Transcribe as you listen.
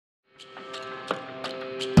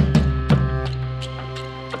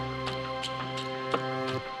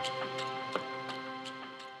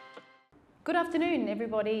afternoon,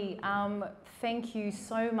 everybody. Thank you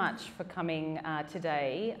so much for coming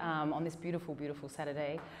today on this beautiful, beautiful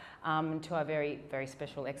Saturday to our very, very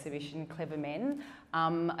special exhibition, Clever Men.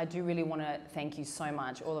 I do really want to thank you so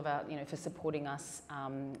much, all of our, for supporting us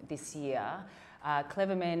this year.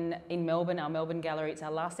 Clever Men in Melbourne, our Melbourne gallery, it's our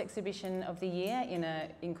last exhibition of the year in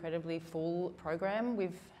an incredibly full program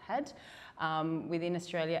we've had within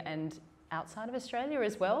Australia and outside of Australia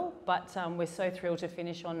as well, but we're so thrilled to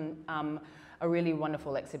finish on a really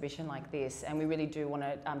wonderful exhibition like this, and we really do want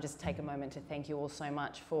to just take a moment to thank you all so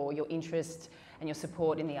much for your interest and your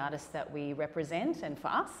support in the artists that we represent and for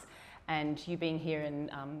us, and you being here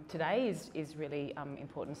today is really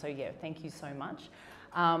important, so yeah, thank you so much.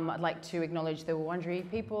 I'd like to acknowledge the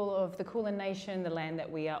Wurundjeri people of the Kulin Nation, the land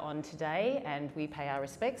that we are on today, and we pay our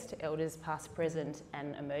respects to elders past, present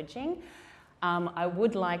and emerging. I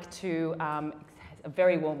would like to a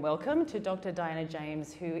very warm welcome to Dr. Diana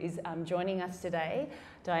James, who is joining us today.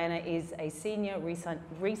 Diana is a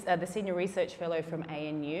the Senior Research Fellow from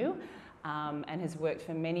ANU and has worked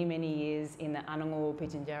for many, many years in the Anangu,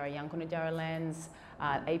 Pitjantjatjara, Yankunytjatjara lands,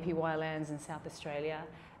 APY Lands in South Australia,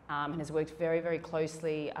 and has worked very, very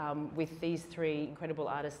closely with these three incredible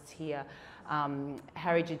artists here,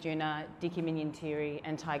 Tjutjuna, Dickie Minyintiri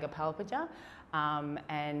and Tiger Palpatja.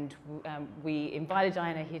 We invited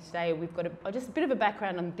Diana here today. We've got just a bit of a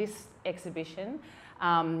background on this exhibition.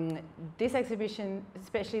 This exhibition,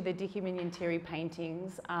 especially the Dickie Minyintiri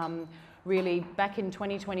paintings, really back in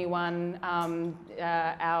 2021,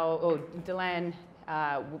 Deland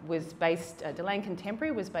Deland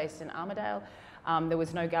Contemporary was based in Armidale. There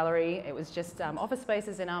was no gallery, it was just office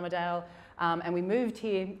spaces in Armidale. And we moved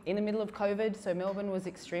here in the middle of COVID, so Melbourne was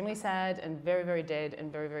extremely sad and very, very dead and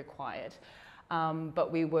very, very quiet.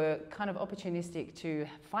 But we were kind of opportunistic to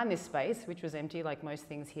find this space, which was empty like most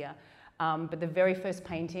things here. But the very first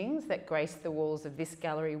paintings that graced the walls of this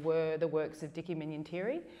gallery were the works of Dickie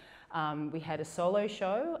Minyintiri. We had a solo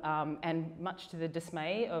show, and much to the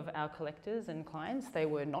dismay of our collectors and clients, they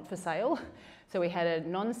were not for sale. So we had a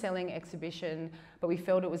non-selling exhibition, but we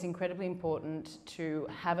felt it was incredibly important to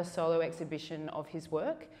have a solo exhibition of his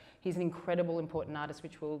work. He's an incredible, important artist,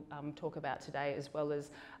 which we'll talk about today, as well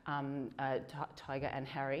as Tiger and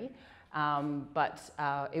Harry. Mr.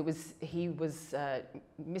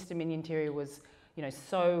 Minyintiri was,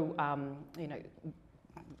 so,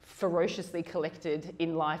 ferociously collected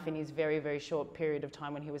in life in his very, very short period of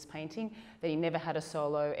time when he was painting, that he never had a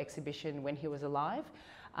solo exhibition when he was alive.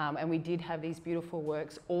 And we did have these beautiful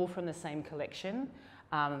works all from the same collection,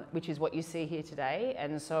 which is what you see here today.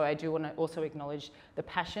 And so I do want to also acknowledge the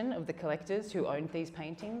passion of the collectors who owned these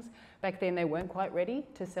paintings. Back then they weren't quite ready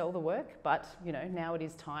to sell the work, but now it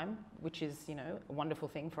is time, which is a wonderful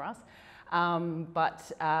thing for us.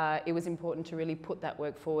 It was important to really put that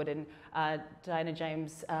work forward, and Diana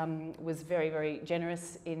James was very, very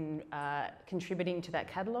generous in contributing to that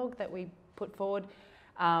catalogue that we put forward,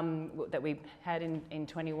 that we had in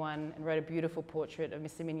 21, and wrote a beautiful portrait of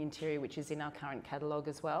Mr. Minyintiri, which is in our current catalogue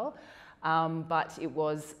as well. But it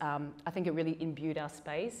was, I think it really imbued our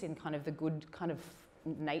space in kind of the good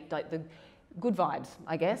the good vibes,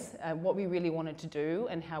 I guess, what we really wanted to do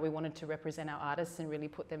and how we wanted to represent our artists and really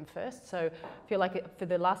put them first. So I feel like for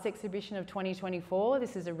the last exhibition of 2024,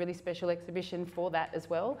 this is a really special exhibition for that as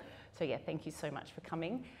well. So yeah, thank you so much for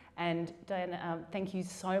coming. And Diana, thank you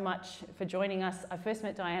so much for joining us. I first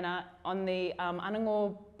met Diana on the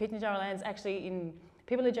Anangu, Pitjantjatjara lands, actually in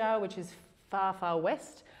Pitjantjatjara, which is far, far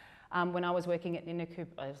west. When I was working at Ninaku, it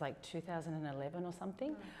was like 2011 or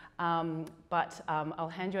something. I'll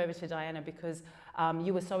hand you over to Diana because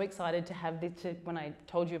you were so excited to have this, when I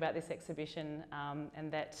told you about this exhibition,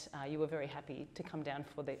 and that you were very happy to come down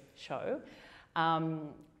for the show.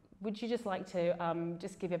 Would you just like to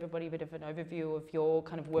just give everybody a bit of an overview of your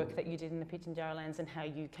kind of work that you did in the Pitjantjatjara lands and how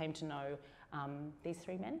you came to know these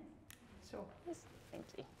three men? Sure. Yes, thank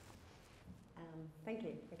you. Thank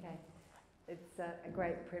you. Okay. It's a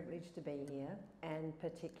great privilege to be here, and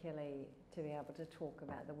particularly to be able to talk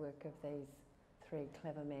about the work of these three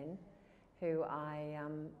clever men who I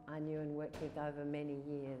knew and worked with over many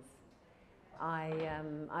years.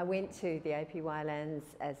 I went to the APY Lands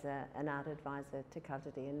as an art advisor to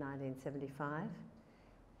custody in 1975.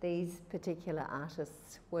 These particular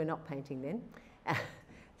artists were not painting then.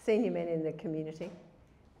 Senior men in the community,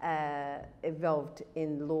 involved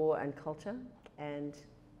in law and culture, and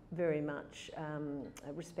very much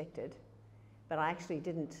respected, but I actually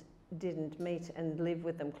didn't meet and live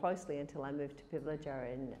with them closely until I moved to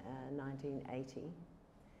Pitjantjatjara in 1980.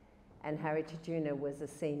 And Tjutjuna was a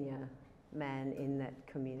senior man in that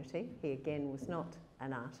community. He again was not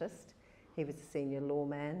an artist. He was a senior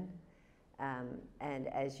lawman, And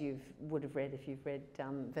as you would have read if you've read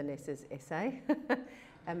Vanessa's essay,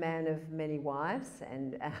 a man of many wives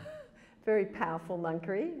and a very powerful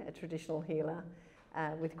ngangkari, a traditional healer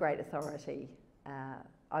with great authority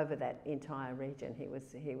over that entire region.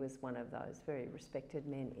 He was one of those very respected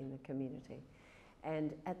men in the community.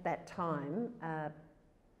 And at that time,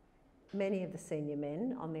 many of the senior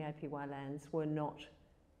men on the APY lands were not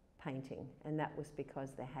painting, and that was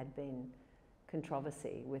because there had been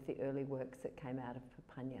controversy with the early works that came out of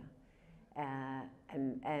Palpatja.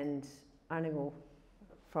 And Anangu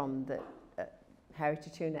from the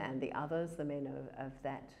Tjutjuna and the others, the men of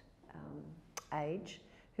that age,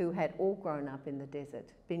 who had all grown up in the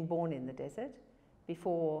desert, been born in the desert,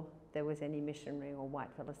 before there was any missionary or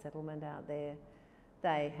whitefellow settlement out there.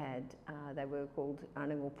 They were called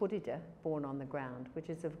Anangu Palpatja, born on the ground, which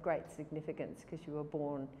is of great significance because you were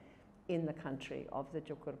born in the country of the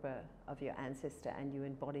Tjukurpa of your ancestor, and you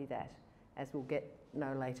embody that, as we'll get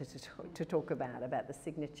later to talk about the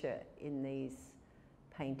signature in these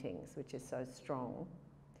paintings, which is so strong.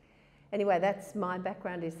 Anyway, that's my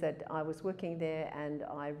background, is that I was working there, and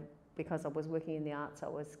because I was working in the arts, I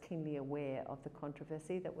was keenly aware of the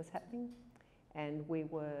controversy that was happening, and we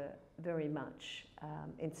were very much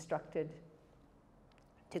instructed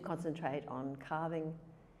to concentrate on carving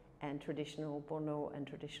and traditional bono and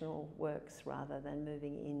traditional works rather than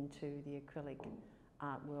moving into the acrylic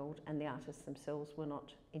art world, and the artists themselves were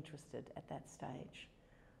not interested at that stage.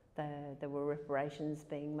 There were reparations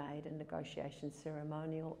being made and negotiations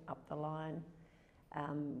ceremonial up the line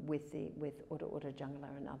with Ura Ura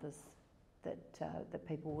Jungler and others that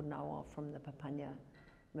people would know of from the Palpatja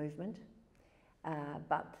movement.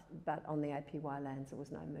 But on the APY lands there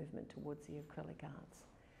was no movement towards the acrylic arts.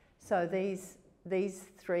 So these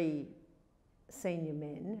three senior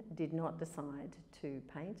men did not decide to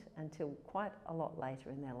paint until quite a lot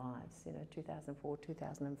later in their lives, 2004,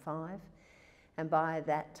 2005. And by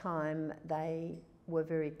that time, they were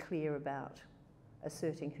very clear about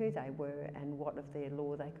asserting who they were and what of their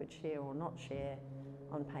law they could share or not share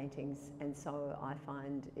on paintings. And so I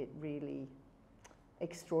find it really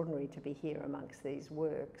extraordinary to be here amongst these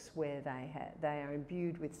works where they are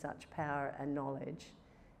imbued with such power and knowledge.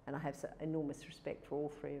 And I have enormous respect for all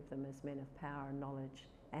three of them as men of power and knowledge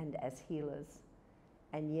and as healers.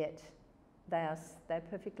 And yet they're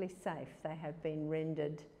perfectly safe. They have been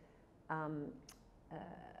rendered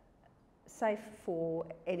safe for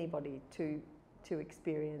anybody to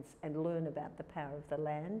experience and learn about the power of the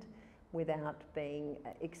land without being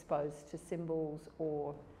exposed to symbols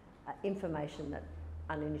or information that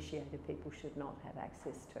uninitiated people should not have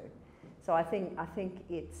access to. So I think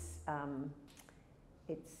it's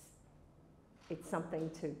something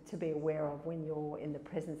to be aware of when you're in the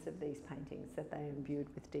presence of these paintings, that they are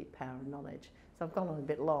imbued with deep power and knowledge. So I've gone on a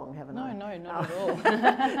bit long, haven't I? No, not at all.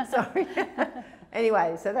 Sorry.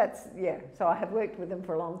 Anyway, so that's, so I have worked with them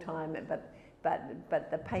for a long time, but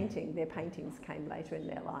their paintings came later in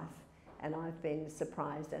their life, and I've been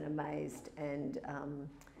surprised and amazed and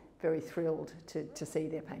very thrilled to see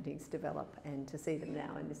their paintings develop, and to see them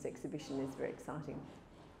now in this exhibition is very exciting.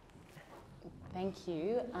 Thank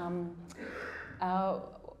you.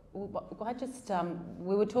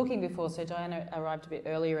 We were talking before, so Diana arrived a bit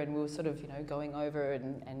earlier, and we were sort of, going over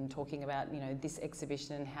and talking about, this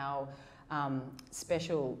exhibition and how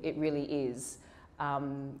special it really is.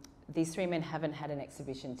 These three men haven't had an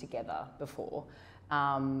exhibition together before,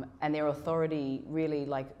 and their authority really,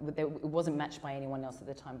 it wasn't matched by anyone else at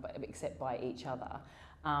the time, except by each other.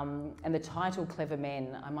 And the title Clever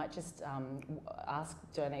Men, I might just ask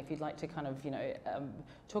Diana if you'd like to kind of,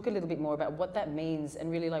 talk a little bit more about what that means, and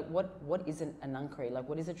really what is a ngangkari,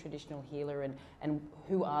 what is a traditional healer, and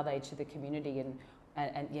who are they to the community, and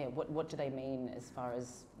what do they mean as far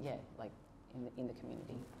as, in the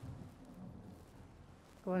community?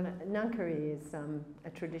 Well, a ngangkari is a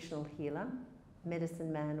traditional healer,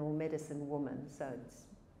 medicine man or medicine woman, so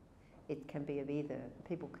it can be of either.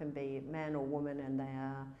 People can be man or woman, and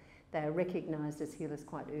they are recognised as healers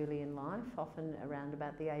quite early in life, often around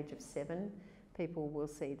about the age of 7. People will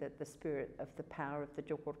see that the spirit of the power of the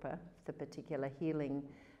Tjukurpa, the particular healing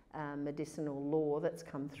medicinal law that's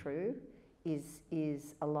come through,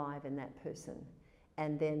 is alive in that person.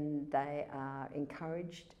 And then they are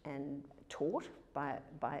encouraged and taught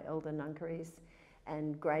by elder ngangkaris,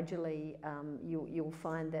 and gradually you'll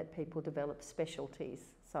find that people develop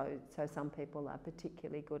specialties. So some people are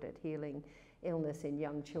particularly good at healing illness in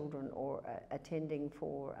young children, or attending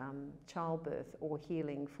for childbirth, or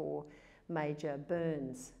healing for major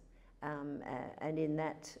burns. And in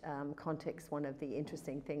that context, one of the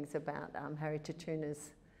interesting things about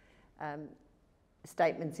Tjutjuna's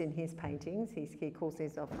statements in his paintings. He calls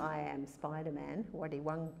himself "I am Spider-Man,"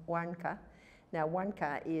 Wadiwanka. Now,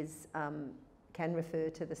 wanka is can refer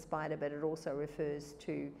to the spider, but it also refers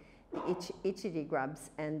to the itchy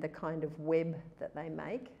grubs and the kind of web that they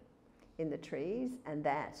make in the trees, and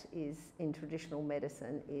that is, in traditional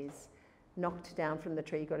medicine, is knocked down from the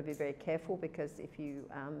tree. You've got to be very careful, because if you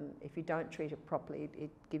don't treat it properly,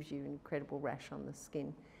 it gives you an incredible rash on the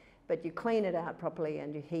skin. But you clean it out properly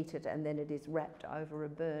and you heat it, and then it is wrapped over a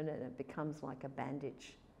burn and it becomes like a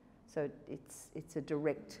bandage. So it's a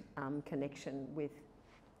direct connection with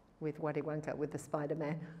Wadiwanka, with the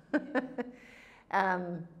Spider-Man.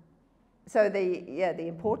 So the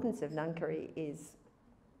importance of ngangkari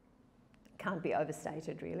can't be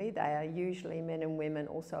overstated, really. They are usually men and women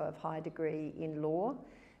also of high degree in law,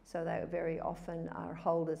 so they very often are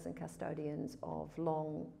holders and custodians of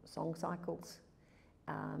long song cycles.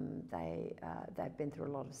 They've been through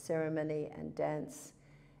a lot of ceremony and dance,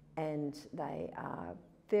 and they are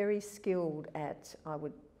very skilled at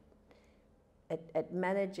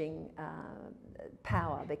managing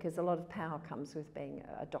power, because a lot of power comes with being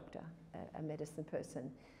a doctor, a medicine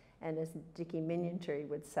person. And as Dickie Minyintiri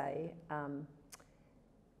would say,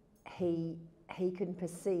 he can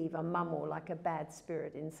perceive a mummel, like a bad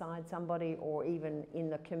spirit inside somebody, or even in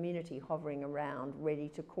the community hovering around, ready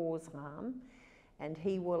to cause harm, and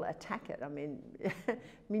he will attack it. I mean,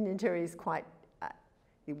 Minyintiri is quite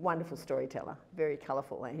a wonderful storyteller, very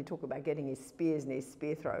colourful, and he talked about getting his spears and his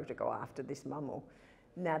spear throw to go after this mummel.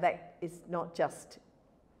 Now, that is not just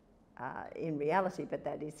in reality, but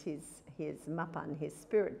that is his mapan, his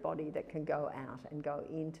spirit body, that can go out and go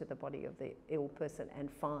into the body of the ill person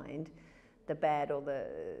and find the bad or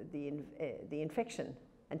the infection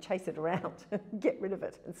and chase it around, get rid of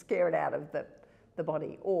it and scare it out of the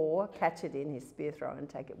body, or catch it in his spear throw and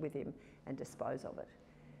take it with him and dispose of it.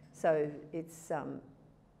 So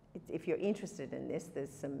if you're interested in this,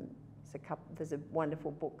 there's a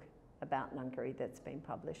wonderful book about ngangkari that's been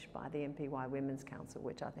published by the APY Women's Council,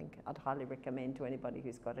 which I think I'd highly recommend to anybody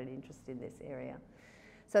who's got an interest in this area.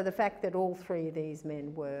 So the fact that all three of these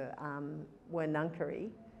men were ngangkari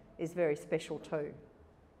is very special too.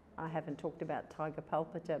 I haven't talked about Tiger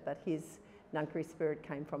Palpatja, but his ngangkari spirit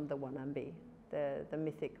came from the Wanambi, the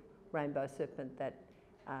mythic rainbow serpent that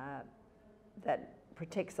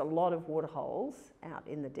protects a lot of waterholes out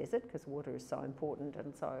in the desert, because water is so important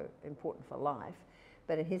and so important for life.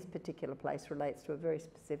 But in his particular place relates to a very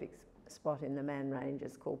specific spot in the Man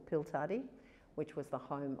Ranges called Piltari, which was the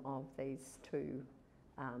home of these two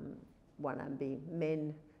Wanambi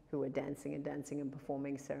men who were dancing and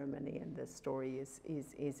performing ceremony, and the story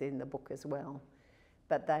is in the book as well.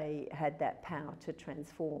 But they had that power to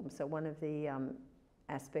transform. So one of the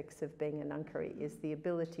aspects of being a ngangkari is the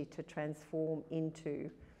ability to transform into,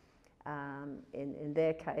 in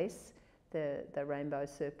their case, the rainbow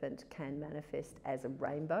serpent can manifest as a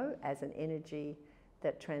rainbow, as an energy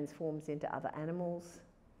that transforms into other animals,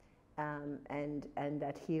 and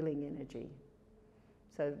that healing energy.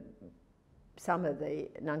 So some of the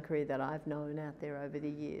ngangkari that I've known out there over the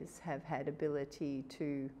years have had ability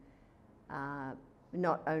to,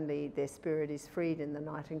 not only their spirit is freed in the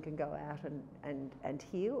night and can go out and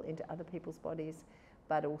heal into other people's bodies,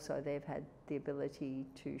 but also they've had the ability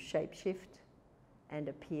to shape-shift and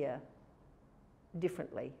appear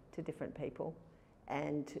differently to different people,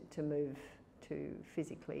 and to move to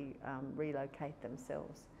physically relocate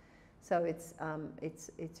themselves. So it's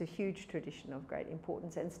a huge tradition of great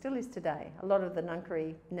importance, and still is today. A lot of the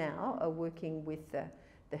ngangkari now are working with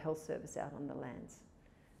the health service out on the lands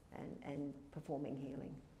and performing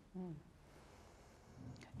healing. Mm.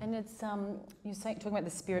 And it's you're talking about the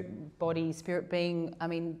spirit body, spirit being. I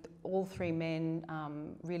mean, all three men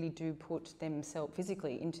really do put themselves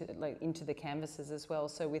physically into the canvases as well.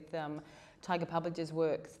 So with Tiger Palpatja's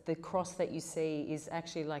work, the cross that you see is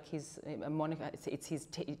actually like his moniker. It's his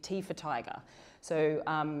T for tiger. So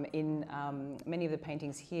in many of the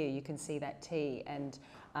paintings here, you can see that T, and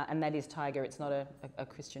that is tiger. It's not a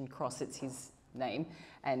Christian cross. It's his name,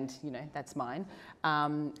 and that's mine.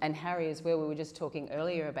 And Harry as well. We were just talking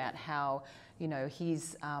earlier about how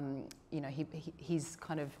he's kind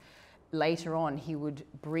of later on he would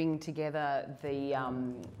bring together the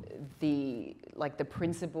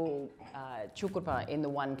principal chukurpa in the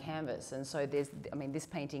one canvas. And so there's, this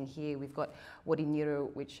painting here, we've got Wadi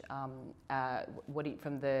Niru, which Wadi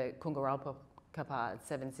from the Kungaralpa Kapa,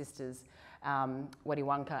 Seven Sisters,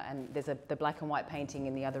 Wadiwanka, and there's the black and white painting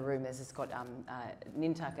in the other room. It's got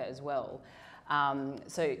Nintaka as well.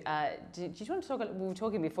 So do you want to talk? We were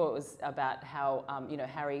talking before. It was about how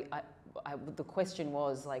Harry. The question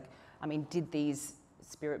was did these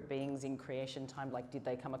spirit beings in creation time? Like, did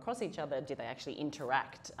they come across each other? Did they actually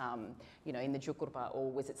interact, you know, in the Tjukurpa,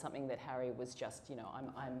 or was it something that Harry was just, you know,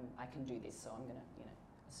 I can do this, so I'm going to, you know,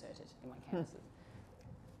 assert it in my canvases?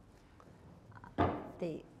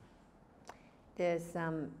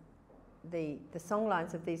 The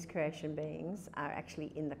songlines of these creation beings are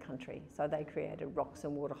actually in the country. So they created rocks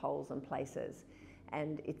and waterholes and places,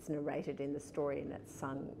 and it's narrated in the story and it's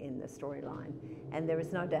sung in the storyline. And there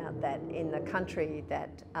is no doubt that in the country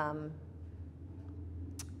that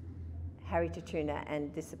Harry Tjutjuna,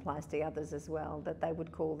 and this applies to others as well, that they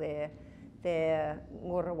would call their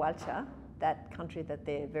Ngurawalcha, that country that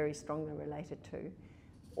they're very strongly related to.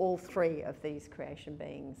 All three of these creation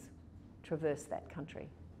beings traverse that country.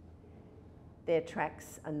 Their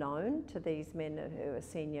tracks are known to these men who are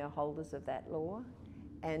senior holders of that law,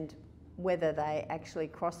 and whether they actually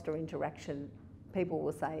crossed or interaction, people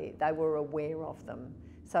will say they were aware of them.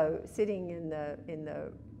 So sitting in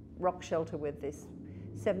the rock shelter with this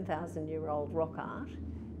 7,000-year-old rock art,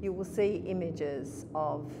 you will see images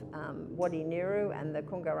of Wadi Niru and the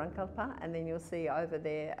Kungarankalpa, and then you'll see over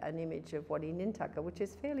there an image of Wadi Nintaka, which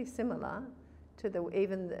is fairly similar to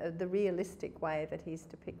even the realistic way that he's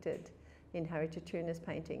depicted in Harry Tjutjuna's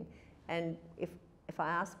painting. And if I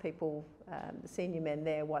asked people, the senior men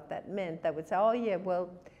there, what that meant, they would say, oh yeah, well,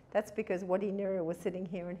 that's because Wadi Niru was sitting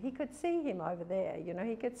here and he could see him over there, you know,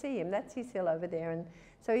 he could see him, that's his hill over there. And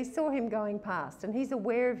so he saw him going past and he's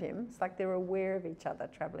aware of him. It's like they're aware of each other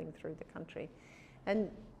travelling through the country. And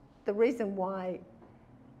the reason why,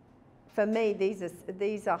 for me,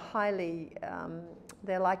 these are highly,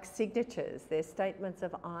 they're like signatures, they're statements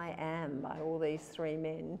of I am by all these three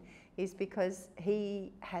men, is because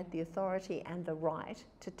he had the authority and the right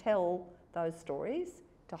to tell those stories,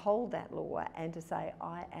 to hold that law and to say,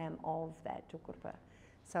 I am of that Tjukurpa.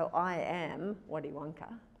 So I am Wadiwanka,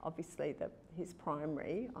 obviously his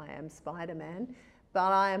primary, I am Spider-Man,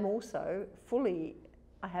 but I am also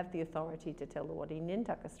I have the authority to tell the Wadi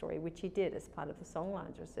Nintaka story, which he did as part of the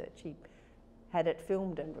Songlines research. He had it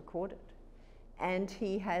filmed and recorded. And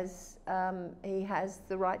he has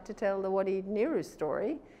the right to tell the Wadi Niru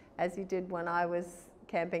story, as he did when I was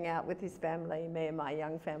camping out with his family, me and my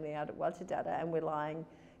young family out at Walchadada, and we're lying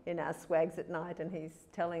in our swags at night and he's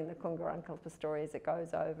telling the Kungarankalpa story as it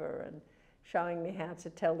goes over and showing me how to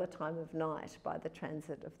tell the time of night by the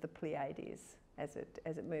transit of the Pleiades as it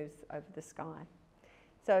moves over the sky.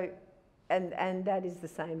 So, and that is the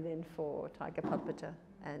same then for Tiger Palpatja,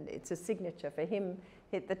 and it's a signature for him.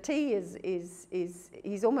 The T is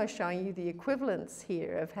he's almost showing you the equivalence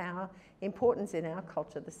here of how important in our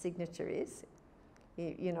culture the signature is.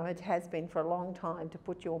 You know, it has been for a long time. To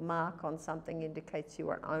put your mark on something indicates you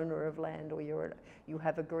are an owner of land, or you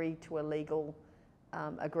have agreed to a legal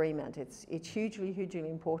agreement. It's hugely, hugely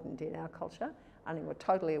important in our culture. I think we're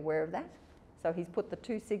totally aware of that. So he's put the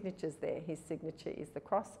two signatures there. His signature is the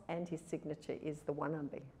cross and his signature is the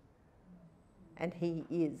Wanambi. And he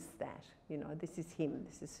is that, you know, this is him,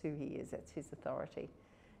 this is who he is, that's his authority.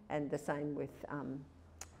 And the same with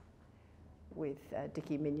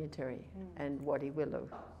Dickie Minyintiri and Wadi Willu,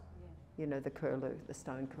 you know, the curlew, the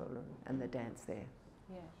stone curlew, and the dance there.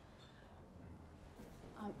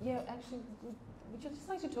 Yeah. Actually, would you just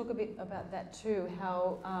like to talk a bit about that too?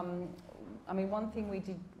 How, I mean, one thing we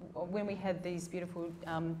did when we had these beautiful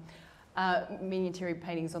Minyintiri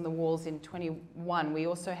paintings on the walls in 21, we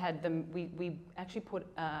also had them, we actually put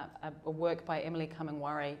a work by Emily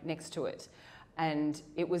Kamangware next to it. And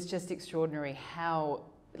it was just extraordinary how,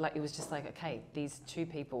 like, it was just like, okay, these two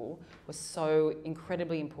people were so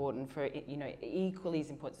incredibly important for, you know, equally as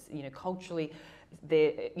important, you know, culturally,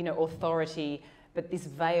 their, you know, authority, but this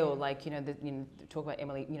veil, like, you know, talk about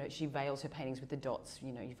Emily, you know, she veils her paintings with the dots,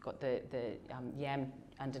 you know, you've got the yam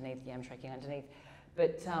underneath, yam tracking underneath.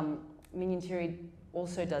 But Minyintiri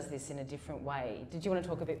also does this in a different way. Did you want to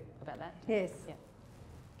talk a bit about that? Yes. Yeah.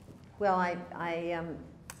 Well, I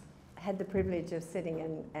had the privilege of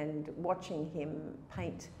sitting and watching him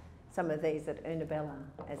paint some of these at Ernabella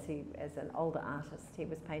as an older artist. He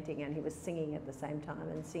was painting and he was singing at the same time,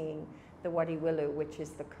 and singing the Wadi Willu, which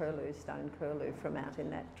is the curlew, stone curlew from out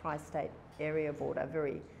in that tri-state area border,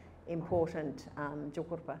 very important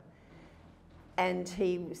Tjukurpa. And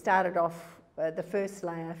he started off, the first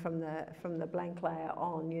layer from the blank layer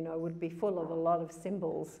on, you know, would be full of a lot of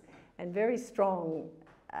symbols and very strong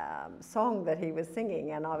song that he was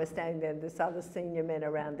singing. And I was standing there, there's other senior men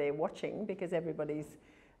around there watching, because everybody's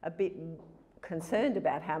a bit concerned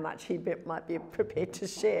about how much he might be prepared to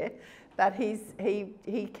share. But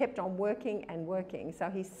he kept on working and working. So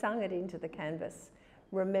he sung it into the canvas,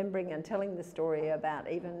 remembering and telling the story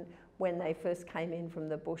about even when they first came in from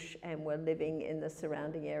the bush and were living in the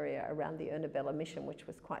surrounding area around the Ernabella Mission, which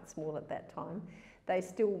was quite small at that time, they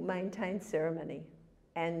still maintained ceremony.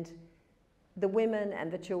 And the women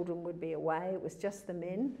and the children would be away. It was just the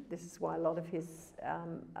men. This is why a lot of his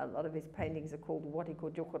paintings are called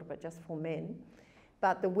Watiko, just for men.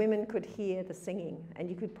 But the women could hear the singing, and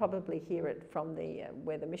you could probably hear it from the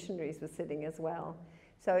where the missionaries were sitting as well.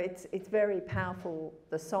 So it's very powerful,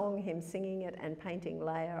 the song, him singing it and painting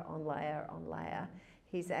layer on layer on layer.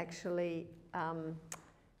 He's actually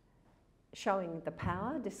showing the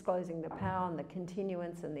power, disclosing the power and the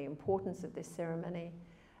continuance and the importance of this ceremony,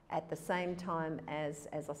 at the same time as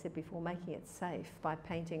I said before, making it safe by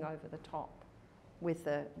painting over the top with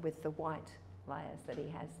the white layers that he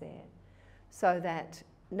has there. So that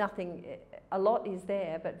nothing, a lot is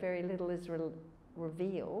there, but very little is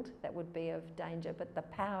revealed that would be of danger, but the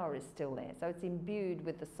power is still there. So it's imbued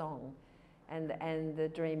with the song and the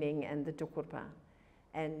dreaming and the dukurpa.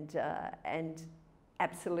 And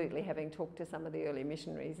absolutely, having talked to some of the early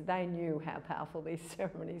missionaries, they knew how powerful these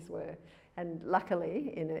ceremonies were. And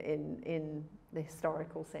luckily, in the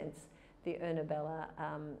historical sense, the Ernabella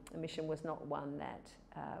Mission was not one that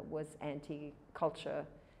was anti-culture,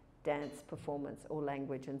 dance, performance or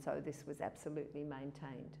language, and so this was absolutely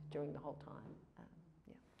maintained during the whole time.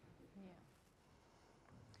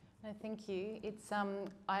 No, thank you. It's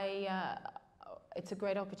it's a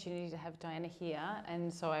great opportunity to have Diana here,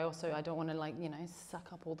 and so I don't want to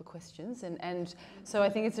suck up all the questions, and so I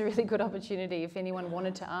think it's a really good opportunity if anyone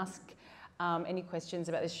wanted to ask any questions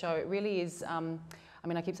about this show. It really is. I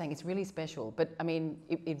mean, I keep saying it's really special, but I mean,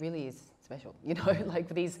 it really is special. You know,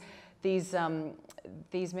 like these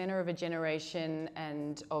men are of a generation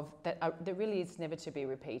and of that really is never to be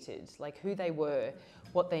repeated. Like who they were,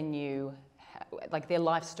 what they knew, like their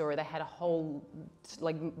life story. They had a whole,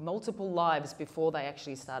 like multiple lives before they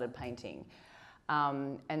actually started painting.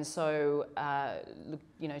 And so,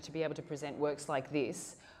 you know, to be able to present works like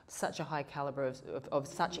this, such a high calibre of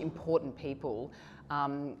such important people,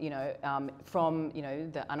 you know, from, you know,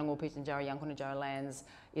 the Anangu, Pitjantjatjara, Yankunytjatjara lands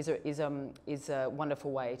is a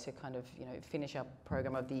wonderful way to kind of, you know, finish up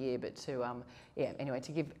program of the year, but to, yeah, anyway,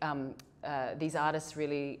 to give these artists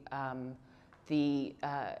really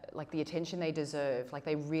like the attention they deserve. Like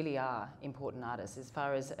they really are important artists as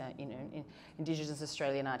far as, you know, in Indigenous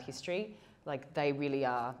Australian art history, like they really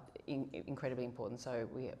are incredibly important. So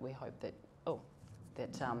we hope that,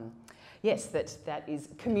 yes, that is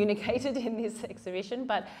communicated in this exhibition.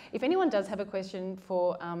 But if anyone does have a question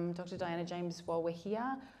for Dr. Diana James while we're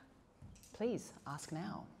here, please ask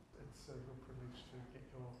now. It's a real privilege to get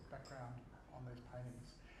your background on these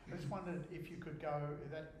paintings. I just wondered if you could go,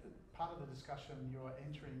 that part of the discussion you're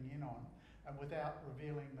entering in on, and without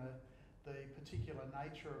revealing the particular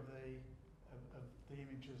nature of the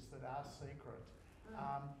images that are secret.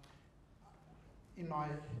 In my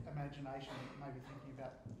imagination, maybe thinking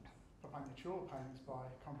about mature paintings by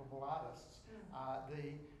comparable artists, are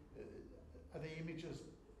the images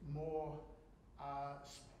more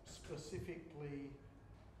specifically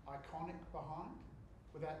iconic behind,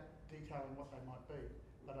 without detailing what they might be,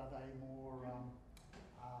 but are they more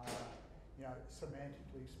you know,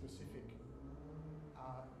 semantically specific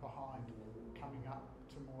behind, coming up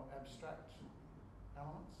to more abstract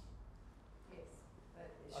elements? Yes.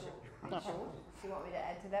 Okay. Sure. Do you want me to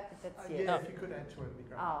add to that? But that's, yeah, if you could add to it, it'd be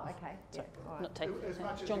great. Oh, okay. Yeah. All right. Not take as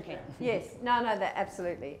much as John you can. Yes. No, that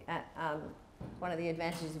absolutely. One of the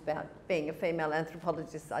advantages about being a female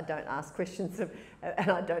anthropologist, I don't ask questions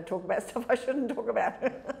and I don't talk about stuff I shouldn't talk about.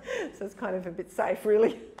 So it's kind of a bit safe,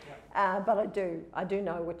 really. Yeah. But I do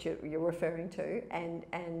know what you're referring to,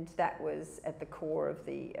 and that was at the core of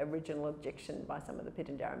the original objection by some of the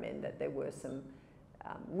Pitjantjatjara men, that there were some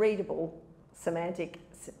readable, semantic,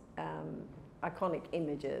 iconic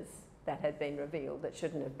images that had been revealed that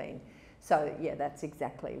shouldn't have been. So yeah, that's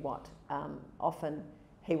exactly what often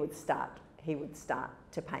he would start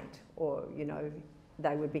to paint, or you know,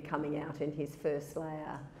 they would be coming out in his first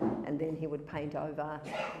layer and then he would paint over.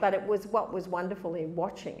 But it was, what was wonderful in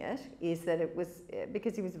watching it is that it was,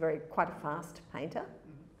 because he was quite a fast painter.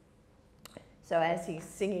 So as he's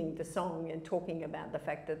singing the song and talking about the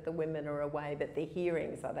fact that the women are away but they're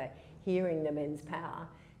hearing, so they're hearing the men's power,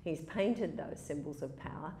 he's painted those symbols of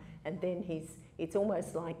power, and then it's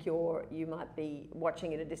almost like you might be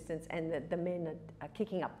watching at a distance and the men are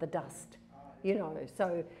kicking up the dust, you know,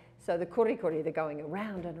 so the kuri, they're going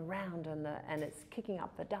around and around, and it's kicking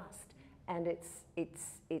up the dust, and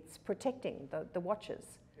it's protecting the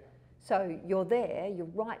watchers. Yeah. So you're there, you're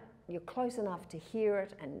right, you're close enough to hear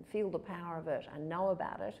it and feel the power of it and know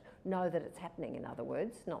about it, know that it's happening, in other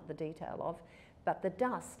words, not the detail of, But the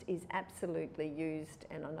dust is absolutely used,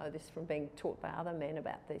 and I know this from being taught by other men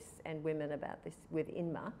about this and women about this with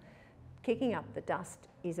INMA. Kicking up the dust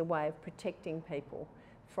is a way of protecting people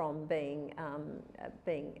from being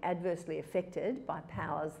adversely affected by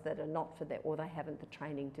powers that are not for them, or they haven't the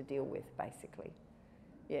training to deal with, basically.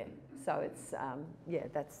 Yeah, so it's, yeah,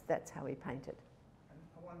 that's how he painted. And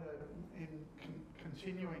I wonder, in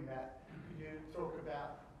continuing that, you talk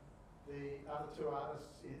about the other two artists,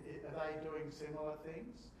 are they doing similar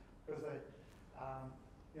things? Because they,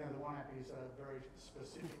 you know, the one APY is very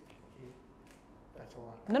specific here. That's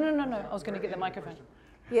all right. No. I was going to get the microphone.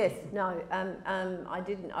 Yes, no,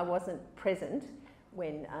 I wasn't present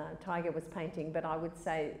when Tiger was painting, but I would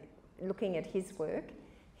say, looking at his work,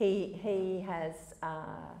 he has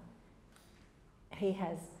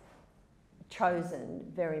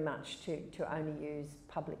chosen very much to only use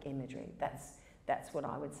public imagery. That's what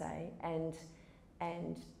I would say, and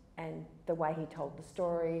the way he told the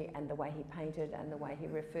story, and the way he painted, and the way he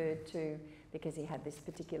referred to, because he had this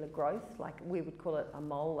particular growth, like we would call it a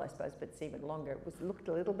mole, I suppose, but it's even longer. It looked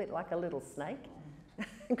a little bit like a little snake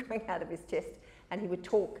growing out of his chest, and he would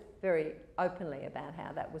talk very openly about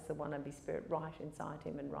how that was the Wannabe spirit right inside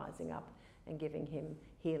him and rising up and giving him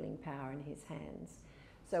healing power in his hands.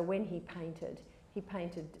 So when he painted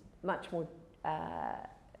much more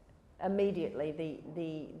immediately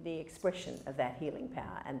the expression of that healing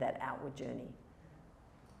power and that outward journey.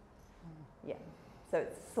 Yeah, so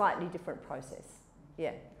it's a slightly different process.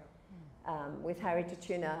 Yeah, with Harry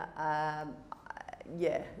Tjutjuna,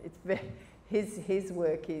 yeah, it's his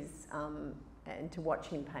work is and to watch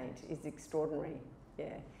him paint is extraordinary.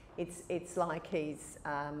 Yeah, it's like he's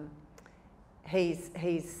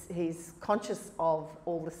conscious of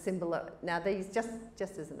all the symbol. Now these, just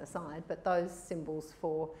as an aside, but those symbols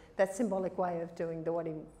for that symbolic way of doing the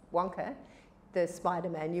Wadi Wonka, the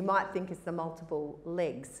Spider-Man, you might think is the multiple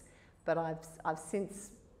legs, but I've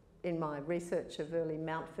since, in my research of early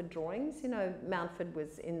Mountford drawings, you know, Mountford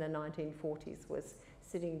was in the 1940s, was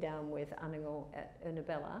sitting down with Anangu at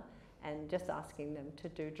Ernabella and just asking them to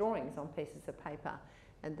do drawings on pieces of paper.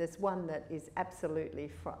 And there's one that is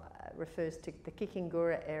absolutely refers to the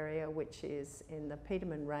Kikingura area, which is in the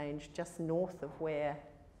Peterman Range, just north of where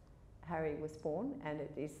Harry was born, and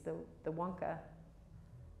it is the Wonka,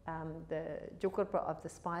 the Jukurpa of the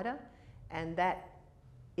spider, and that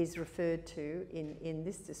is referred to in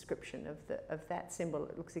this description of that symbol.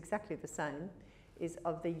 It looks exactly the same. Is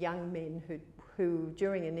of the young men who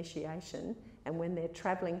during initiation and when they're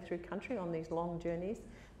travelling through country on these long journeys,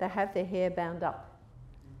 they have their hair bound up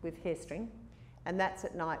with hairstring, and that's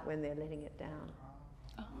at night when they're letting it down.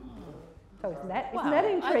 Oh. So isn't that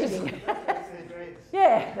intriguing? That's their dreads.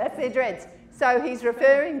 Yeah, that's their dreads. So he's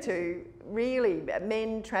referring to really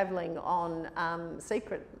men travelling on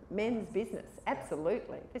secret men's business.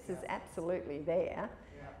 Absolutely, this is absolutely there.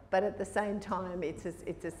 Yeah. But at the same time, it's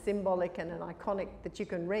a symbolic and an iconic that you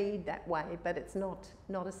can read that way, but it's not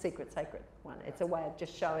a secret sacred one. It's a way of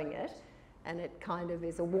just showing it. And it kind of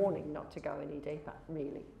is a warning not to go any deeper,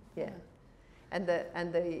 really. Yeah. And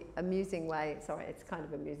the amusing way, sorry, it's kind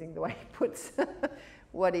of amusing the way he puts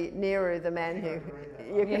Nehru, the man who...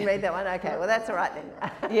 You can read that one? Okay, well that's all right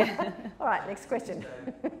then. Yeah. All right, next question.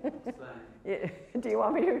 Yeah. Do you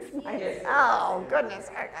want me to explain it? Oh, goodness,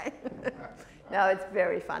 okay. No, it's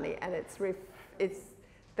very funny, and it's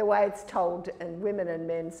the way it's told, and women and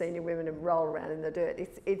men, senior women, roll around in the dirt.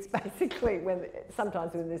 It's basically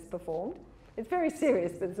sometimes when this is performed. It's very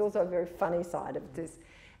serious, but it's also a very funny side of this,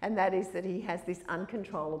 and that is that he has this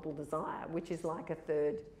uncontrollable desire, which is like a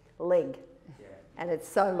third leg, and it's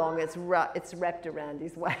so long it's wrapped around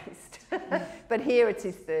his waist. But here it's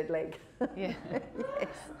his third leg. Yeah. Yes.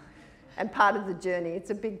 And part of the journey, it's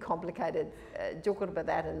a big, complicated Jukurpa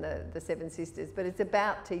that and the Seven Sisters, but it's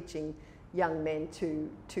about teaching young men to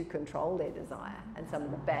control their desire and some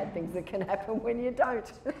of the bad things that can happen when you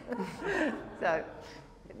don't. So,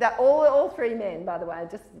 all three men, by the way, I'd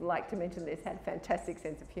just like to mention this, had fantastic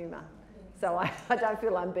sense of humour. So I don't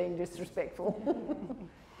feel I'm being disrespectful.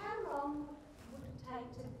 How long would it take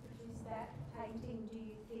to produce that painting, do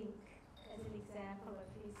you think, as an example of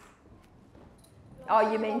his...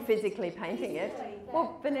 Oh, you mean physically painting it?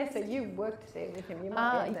 Well, Vanessa, you worked there with him. You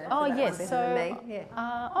might be able to yes. better than me.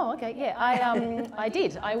 Yeah. Okay. Yeah, I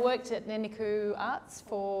did. I worked at Anangu Arts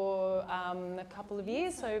for a couple of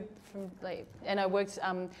years. So and I worked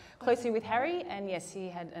closely with Harry. And yes, he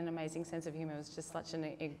had an amazing sense of humour. He was just such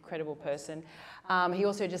an incredible person. He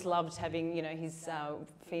also just loved having, his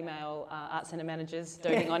female art centre managers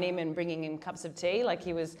doting on him and bringing him cups of tea. Like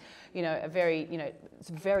he was, a very,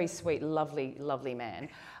 very sweet, lovely man.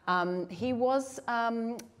 He was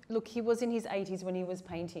look, he was in his 80s when he was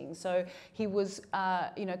painting, so he was,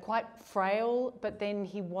 you know, quite frail, but then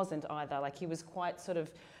he wasn't either. Like, he was quite sort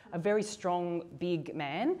of a very strong, big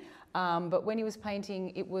man. But when he was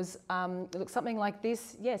painting, it was look, something like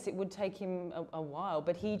this. Yes, it would take him a while,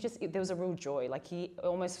 but there was a real joy. Like, he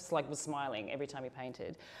almost like was smiling every time he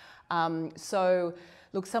painted. So,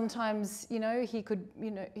 look, sometimes, you know, he could,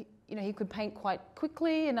 he could paint quite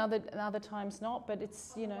quickly, and other times not. But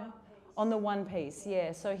it's, you know, on the one piece,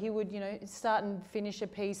 yeah. So he would, you know, start and finish a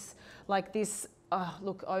piece like this.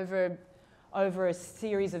 Look, over a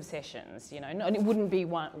series of sessions, you know, and it wouldn't be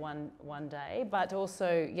one day, but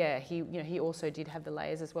also, yeah, he also did have the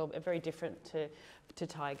layers as well, very different to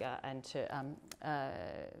Tiger and to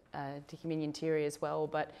Dickie Minyintiri as well.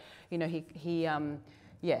 But, you know,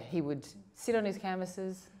 he would sit on his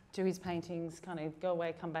canvases, do his paintings, kind of go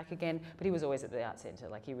away, come back again, but he was always at the art centre.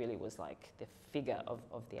 Like, he really was like the figure of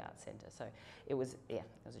the art centre. So it was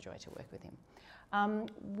a joy to work with him.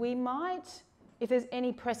 We might, if there's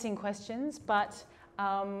any pressing questions, but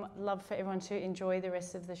love for everyone to enjoy the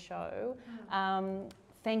rest of the show.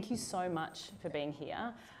 Thank you so much for being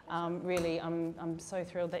here. Really, I'm so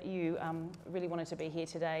thrilled that you really wanted to be here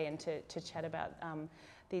today and to chat about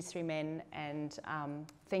these three men. And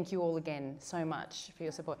thank you all again so much for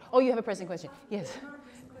your support. Oh, you have a pressing question? Yes.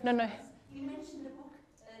 No. You mentioned a book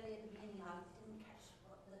earlier at the beginning. I didn't catch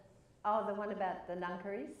what the... Oh, the one about the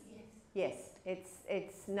ngangkaris? Yes. Yes,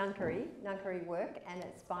 it's ngangkari work, and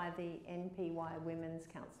it's by the APY Women's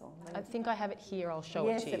Council. I think I have it here. I'll show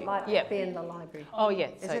it to you. Yes, it might be in the library. Oh, yeah.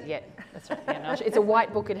 Yeah, that's right. Yeah, no, it's a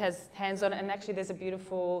white book. It has hands on it, and actually, there's a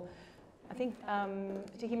beautiful. I think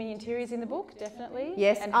Dickie Minyintiri is in the book, definitely.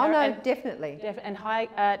 Yes. And definitely. And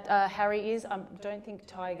Harry is. Don't think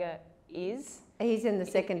Tiger is. He's in the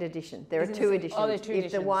second edition. There are two editions. Oh, there's two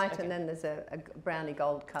editions. The white, okay. and then there's a brownie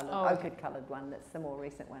gold coloured, ochre coloured one. That's the more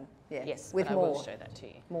recent one. Yeah. Yes, with I more. will show that to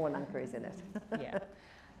you. More ngangkaris in it. Yeah.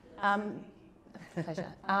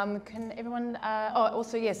 Pleasure. Can everyone?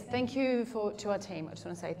 Also, yes. Thank you to our team. I just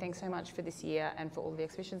want to say thanks so much for this year and for all the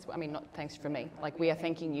exhibitions. I mean, not thanks from me. Like, we are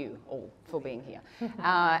thanking you all for being here,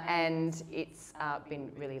 and it's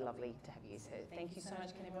been really lovely to have you. So thank you so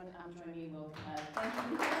much. Can everyone join me? Well,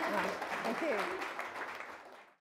 thank you. Thank you.